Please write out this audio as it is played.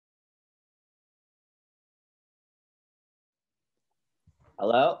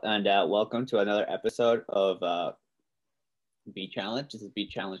Hello, and welcome to another episode of Beat Challenge. This is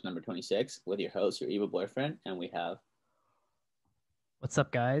Beat Challenge number 26 with your host, your evil boyfriend, and we have... What's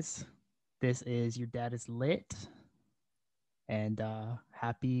up, guys? This is Your Dad is Lit, and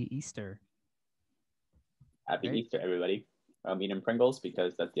happy Easter. Happy Right? Easter, everybody. I'm eating Pringles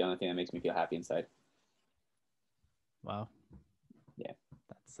because that's the only thing that makes me feel happy inside. Wow. Yeah.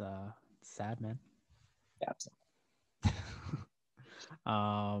 That's sad, man. Yeah.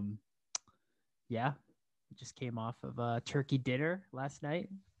 Yeah. Just came off of a turkey dinner last night.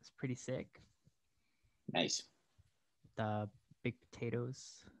 It's pretty sick. Nice. The big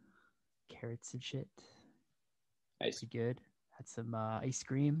potatoes, carrots and shit. Nice. Pretty good. Had some ice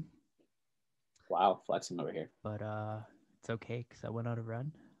cream. Wow, flexing over here. But it's okay because I went on a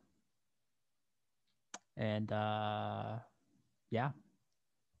run. And yeah.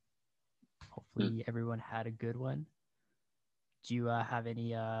 Hopefully everyone had a good one. Do you have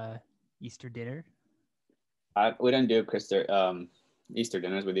any Easter dinner? We didn't do Easter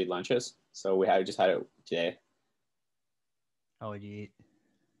dinners. We did lunches, so just had it today. Oh, what did you eat?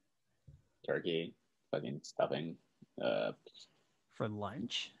 Turkey, fucking stuffing. For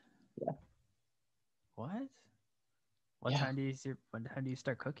lunch? Yeah. What? When time do you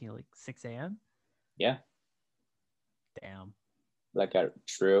start cooking? Like 6 a.m.? Yeah. Damn. Like a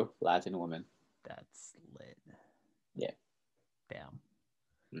true Latin woman. That's lit. Yeah. Damn.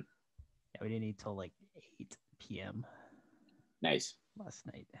 Yeah, we didn't eat till like 8 p.m. Nice. last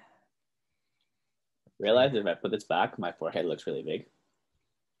night. Realize if I put this back, my forehead looks really big.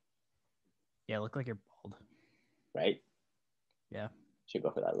 Yeah, look like you're bald. Right? Yeah. Should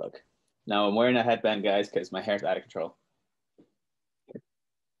go for that look. Now I'm wearing a headband, guys, because my hair's out of control.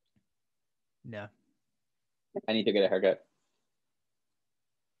 Yeah. I need to get a haircut.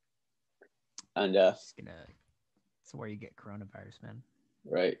 And it's where you get coronavirus, man.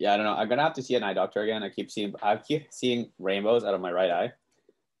 Right. Yeah, I don't know. I'm gonna have to see an eye doctor again. I keep seeing rainbows out of my right eye.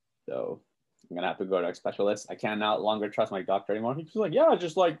 So I'm gonna have to go to a specialist. I can no longer trust my doctor anymore. He's like, yeah,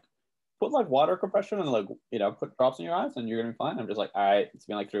 just like put like water compression and like put drops in your eyes and you're gonna be fine. I'm just like, all right, it's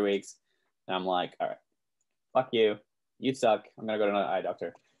been like 3 weeks. And I'm like, all right, fuck you. You suck. I'm gonna go to another eye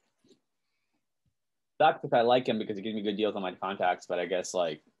doctor. Sucks if I like him because he gives me good deals on my contacts, but I guess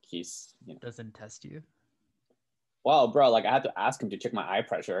like he's doesn't test you. Well, bro, like I had to ask him to check my eye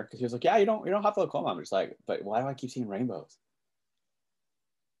pressure because he was like, yeah, you don't have glaucoma. I'm just like, but why do I keep seeing rainbows?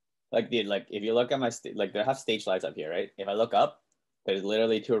 Like, dude, like if you look at my like they have stage lights up here, right? If I look up, there's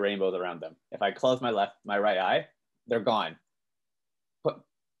literally 2 rainbows around them. If I close my right eye, they're gone.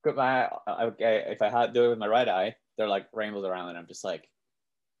 Put my okay. If I do it with my right eye, they're like rainbows around, and I'm just like,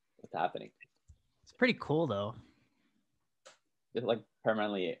 what's happening? It's pretty cool though. Just like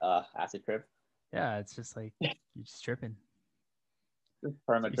permanently acid trip. Yeah, it's just like you're just tripping. Just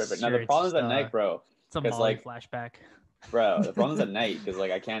permanent trip. Now the problem is at night, bro. It's a Molly flashback. Bro, the problem is at night because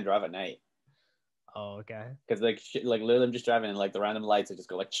like I can't drive at night. Oh, okay. Because like literally I'm just driving and like the random lights I just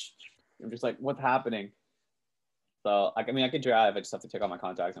go like I'm just like, what's happening? So I mean I could drive, I just have to take off my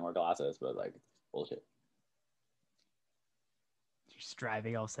contacts and wear glasses, but like bullshit. You're just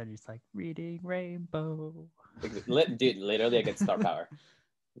driving, all of a sudden it's like reading rainbow. Dude, literally I get star power.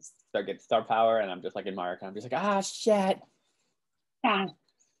 I get star power and I'm just like in Mario Kart. I'm just like, shit.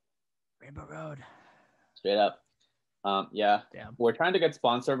 Rainbow Road. Straight up. Yeah. Damn. We're trying to get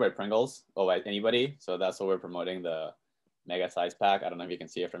sponsored by Pringles or by anybody. So that's what we're promoting, the mega size pack. I don't know if you can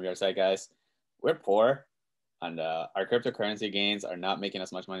see it from your side, guys. We're poor and our cryptocurrency gains are not making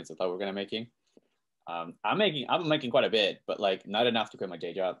as much money as I thought we were gonna making. I'm making quite a bit, but like not enough to quit my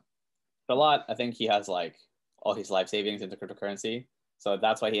day job. It's a lot. I think he has like all his life savings into cryptocurrency. So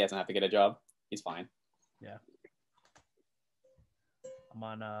that's why he doesn't have to get a job. He's fine. Yeah. I'm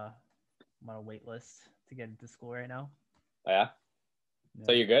on a wait list to get into school right now. Oh, yeah?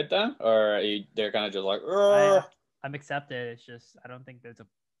 So you're good then? Or they're kind of just like, I'm accepted. It's just, I don't think there's a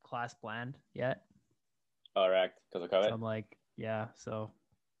class planned yet. Correct. Because of COVID? So I'm like, yeah. So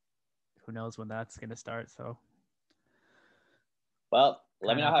who knows when that's going to start. So. Well,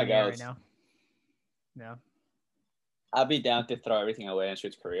 let me know how it goes. Right now. Yeah. I'll be down to throw everything away and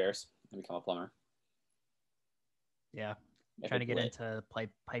switch careers and become a plumber. Yeah. Trying to get into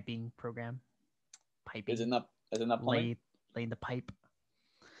piping program. Piping. Isn't that plumbing? Laying the pipe.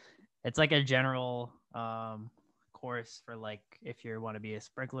 It's like a general course for like if you want to be a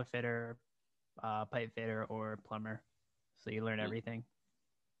sprinkler fitter, pipe fitter, or plumber. So you learn everything.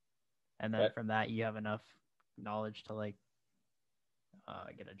 And then from that you have enough knowledge to like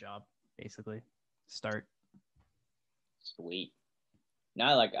get a job, basically. Start. Sweet.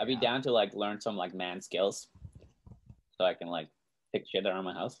 Now, like, I'd be down to like learn some like man skills, so I can like take shit around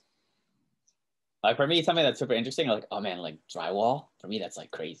my house. Like for me, something that's super interesting. Like, oh man, like drywall. For me, that's like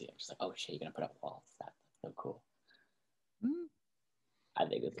crazy. I'm just like, oh shit, you're gonna put up walls. That's so cool. I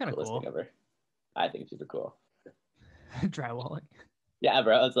think it's the coolest thing ever. I think it's super cool. Drywalling. Yeah,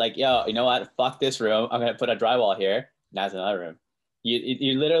 bro. It's like, yo, you know what? Fuck this room. I'm gonna put a drywall here. That's another room.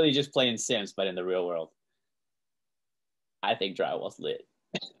 You're literally just playing Sims, but in the real world. I think drywall's lit.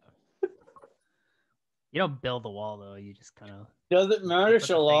 You don't build the wall though. You just kind of. Does it matter,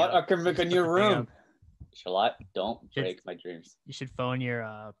 Charlotte? I can make a new room. Charlotte, don't break my dreams. You should phone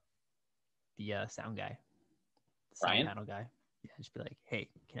your the sound guy, the sound panel guy. Yeah, just be like, hey,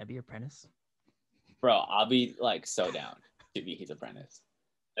 can I be your apprentice? Bro, I'll be like so down to be his apprentice.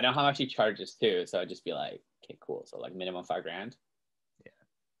 I know how much he charges too, so I'd just be like, okay, cool. So like minimum $5,000. Yeah.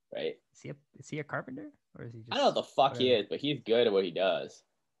 Right. Is he a carpenter or is he just? I don't know what the fuck he is, but he's good at what he does.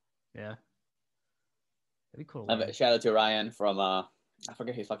 Yeah. That'd be cool. Shout out to Ryan from I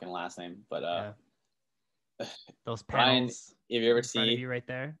forget his fucking last name, but those panels. Ryan, if you ever see you right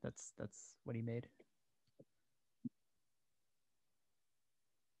there, that's what he made.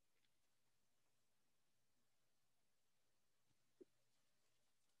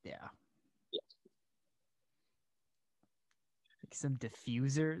 Yeah. Like some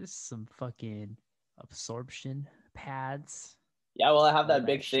diffusers, some fucking absorption pads. Yeah, well, I have that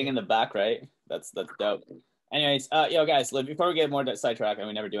big thing in the back, right? That's dope. Anyways, yo, guys, before we get more sidetracked and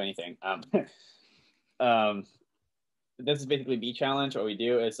we never do anything, this is basically B challenge. What we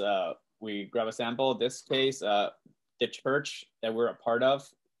do is we grab a sample. This case, the church that we're a part of,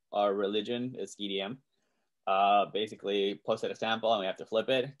 our religion is EDM. Basically posted a sample and we have to flip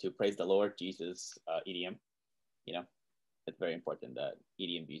it to praise the Lord Jesus. EDM, you know, it's very important that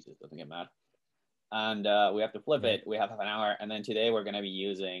EDM Jesus doesn't get mad. And we have to flip it. We have half an hour, and then today we're going to be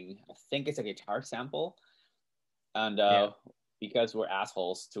using, I think it's a guitar sample, and because we're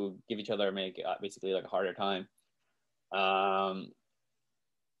assholes to give each other basically like a harder time,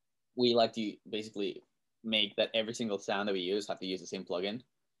 we like to basically make that every single sound that we use have to use the same plugin,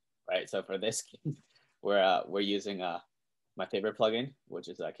 right? So for this, we're using my favorite plugin, which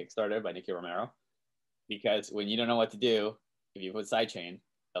is Kickstarter by Romero, because when you don't know what to do, if you put sidechain,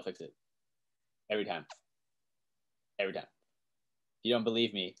 they'll fix it. Every time. If you don't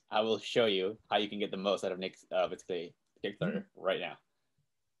believe me, I will show you how you can get the most out of basically Kickstarter right now.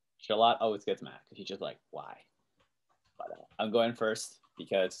 Charlotte always gets mad because she's just like, why? But I'm going first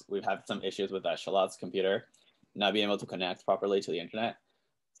because we've had some issues with Charlotte's computer not being able to connect properly to the internet.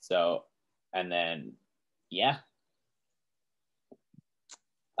 So, and then, yeah.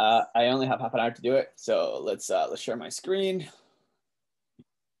 I only have half an hour to do it, so let's share my screen.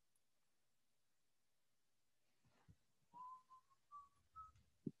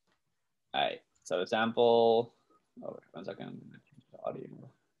 All right, so the sample, 1 second, audio.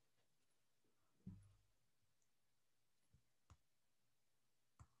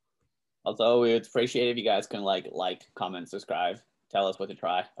 Also, we would appreciate if you guys can like, comment, subscribe, tell us what to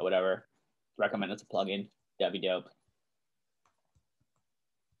try or whatever. Recommend us a plugin, that'd be dope.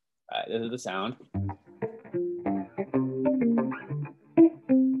 All right, this is the sound.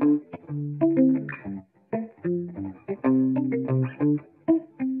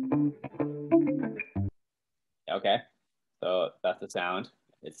 Okay, so that's the sound.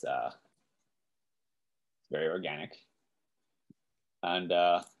 It's very organic. And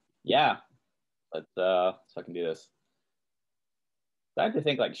yeah, let's so I can do this. I have to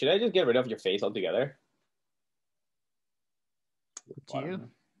think, like, should I just get rid of your face altogether? To you?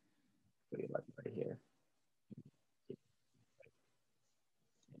 Like right here.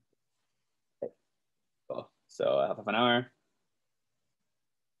 Cool. So half an hour.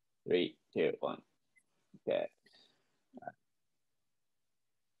 3, 2, 1. Okay.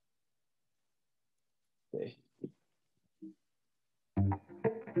 Okay.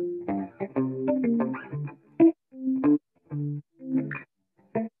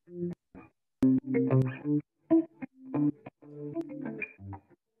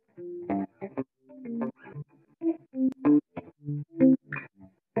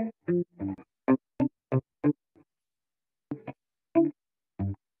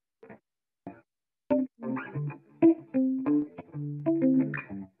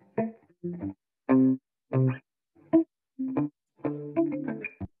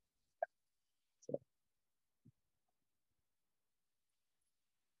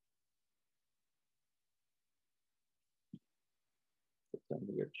 Some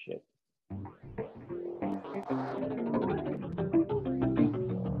weird shit.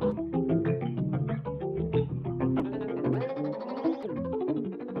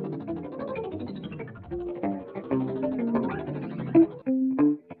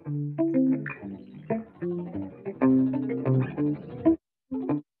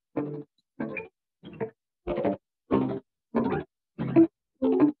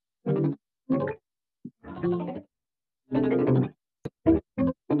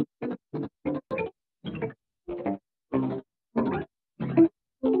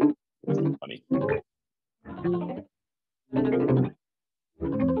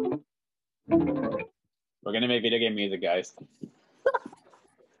 We're gonna make video game music, guys.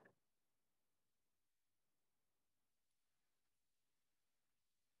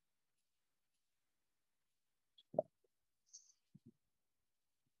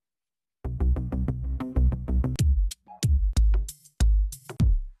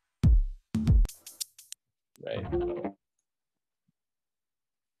 Right.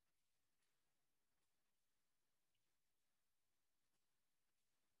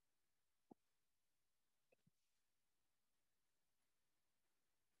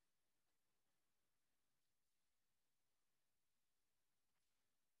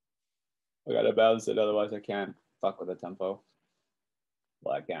 I gotta balance it, otherwise I can't fuck with the tempo.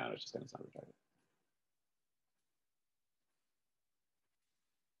 Well, I can, it's just gonna sound retarded.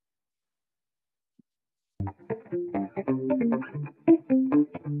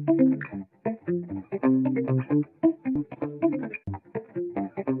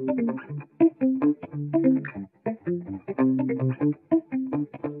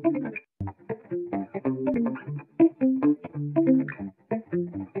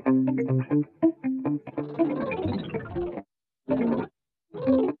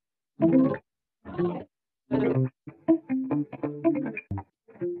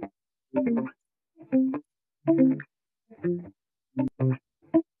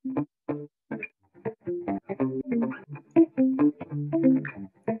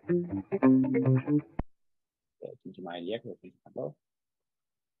 Change my idea because I change tempo.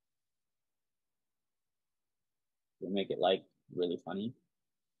 We'll make it like really funny.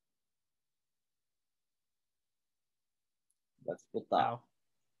 Let's put that. Wow.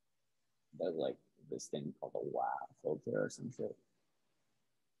 There's like this thing called a wow filter or some shit.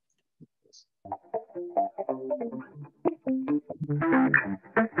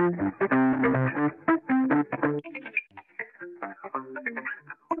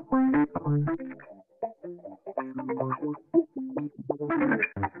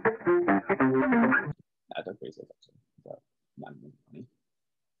 That's a pretty sick actually. So not even funny.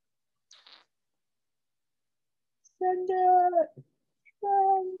 Send it.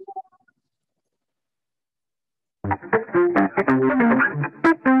 Send it.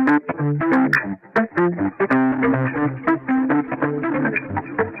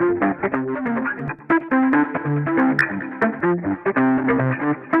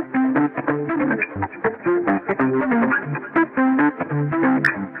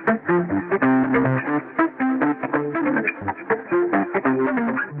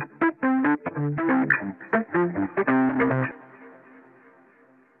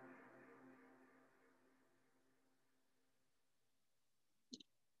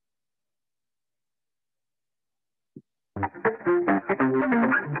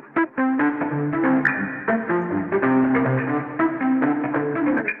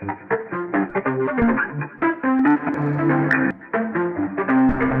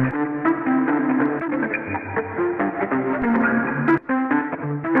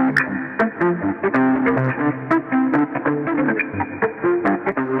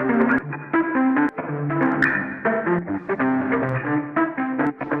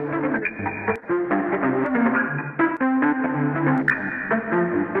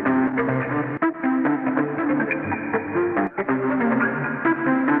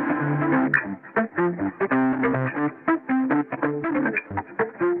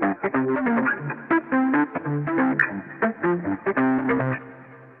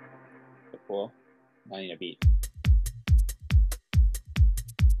 Cool. I need a beat.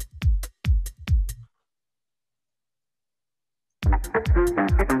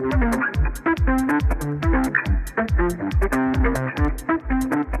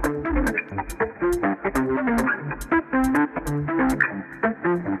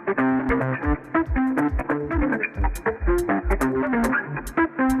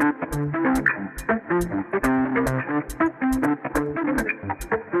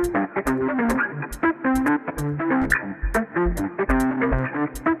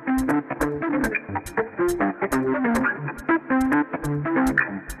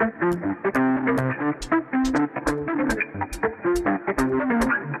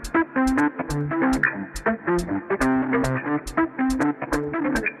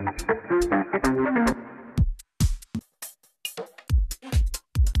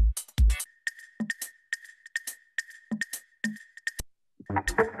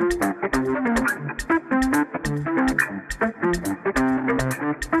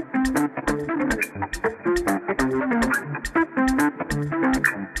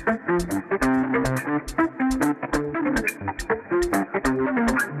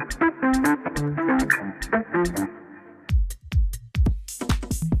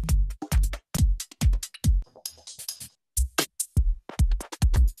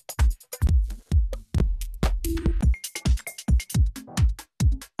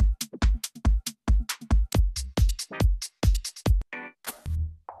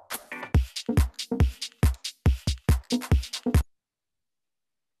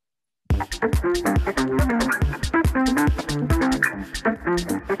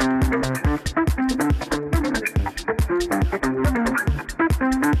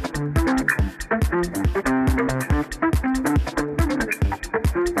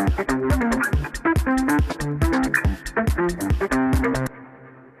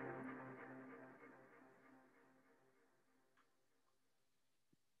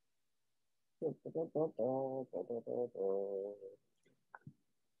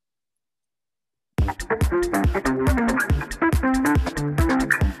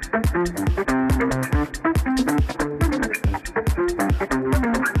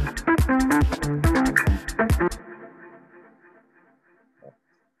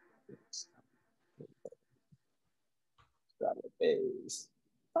 Grab the bass.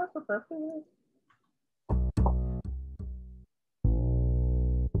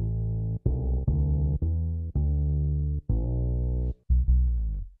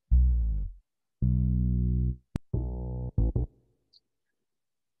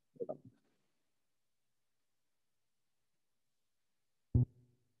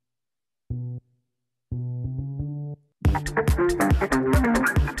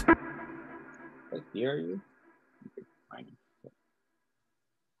 Like here, you? Fine.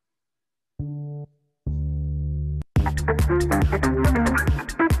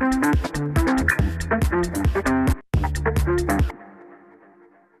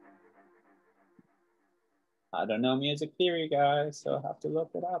 I don't know music theory, guys, so I have to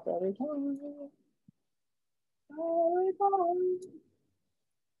look it up every time. Every time.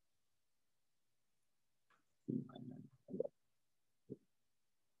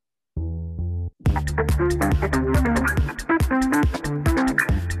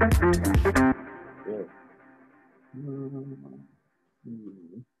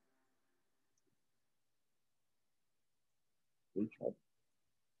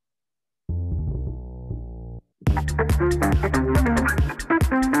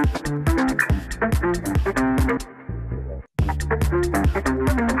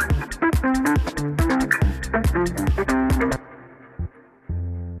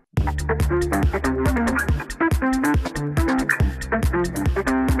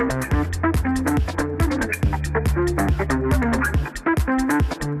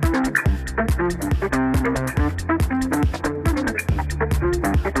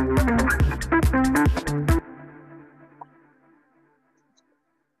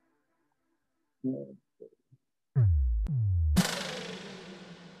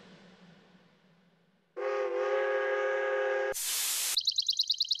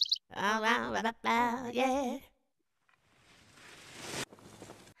 Yeah.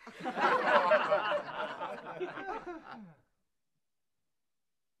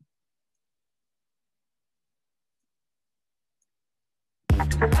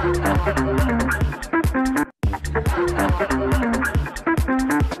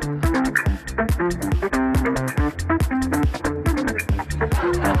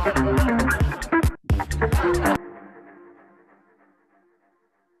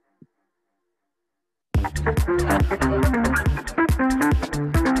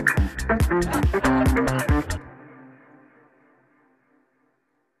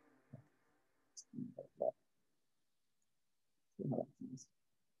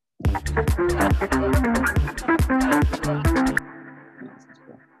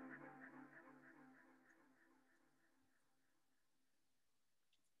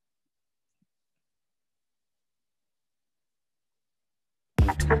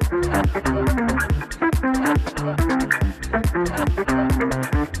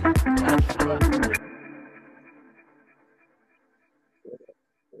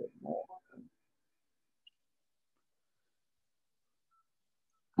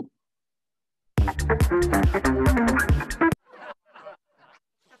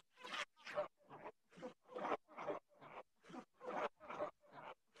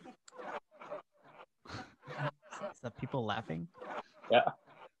 Is that people laughing? Yeah.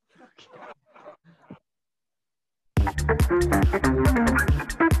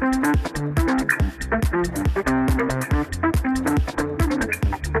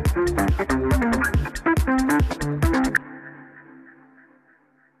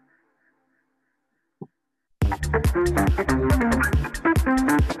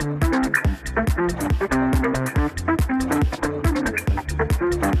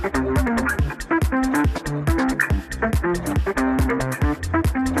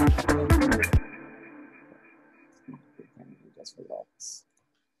 Just relax.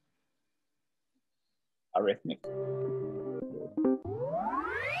 Arrhythmic.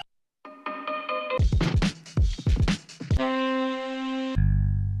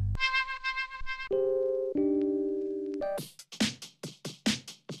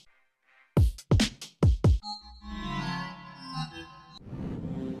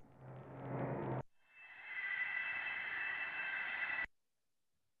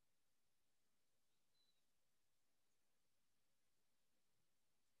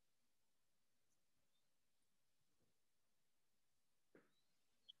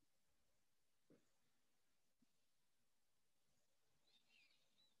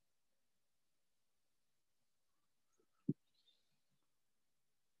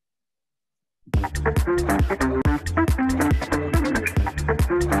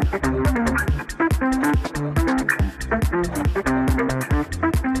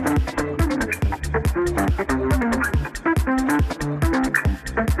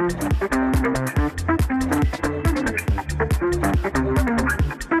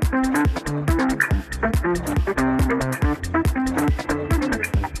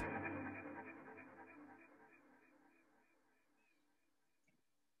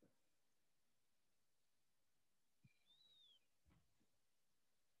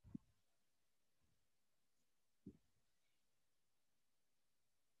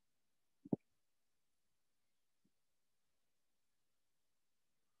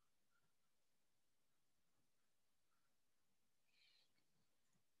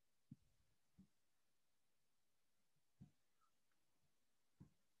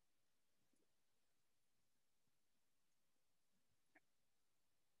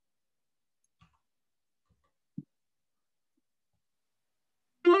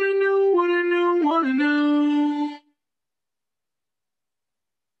 Wanna know.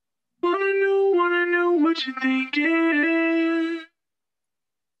 Wanna know what you're thinking.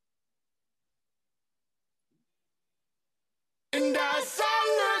 And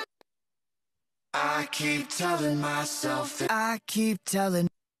I keep telling myself that I keep telling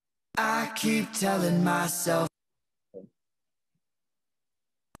myself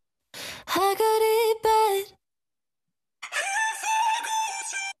I got it bad.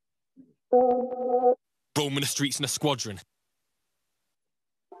 Roaming the streets in a squadron.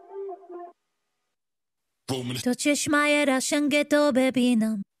 Roaming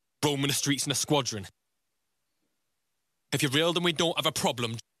the streets in a squadron. If you're real, then we don't have a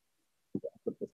problem.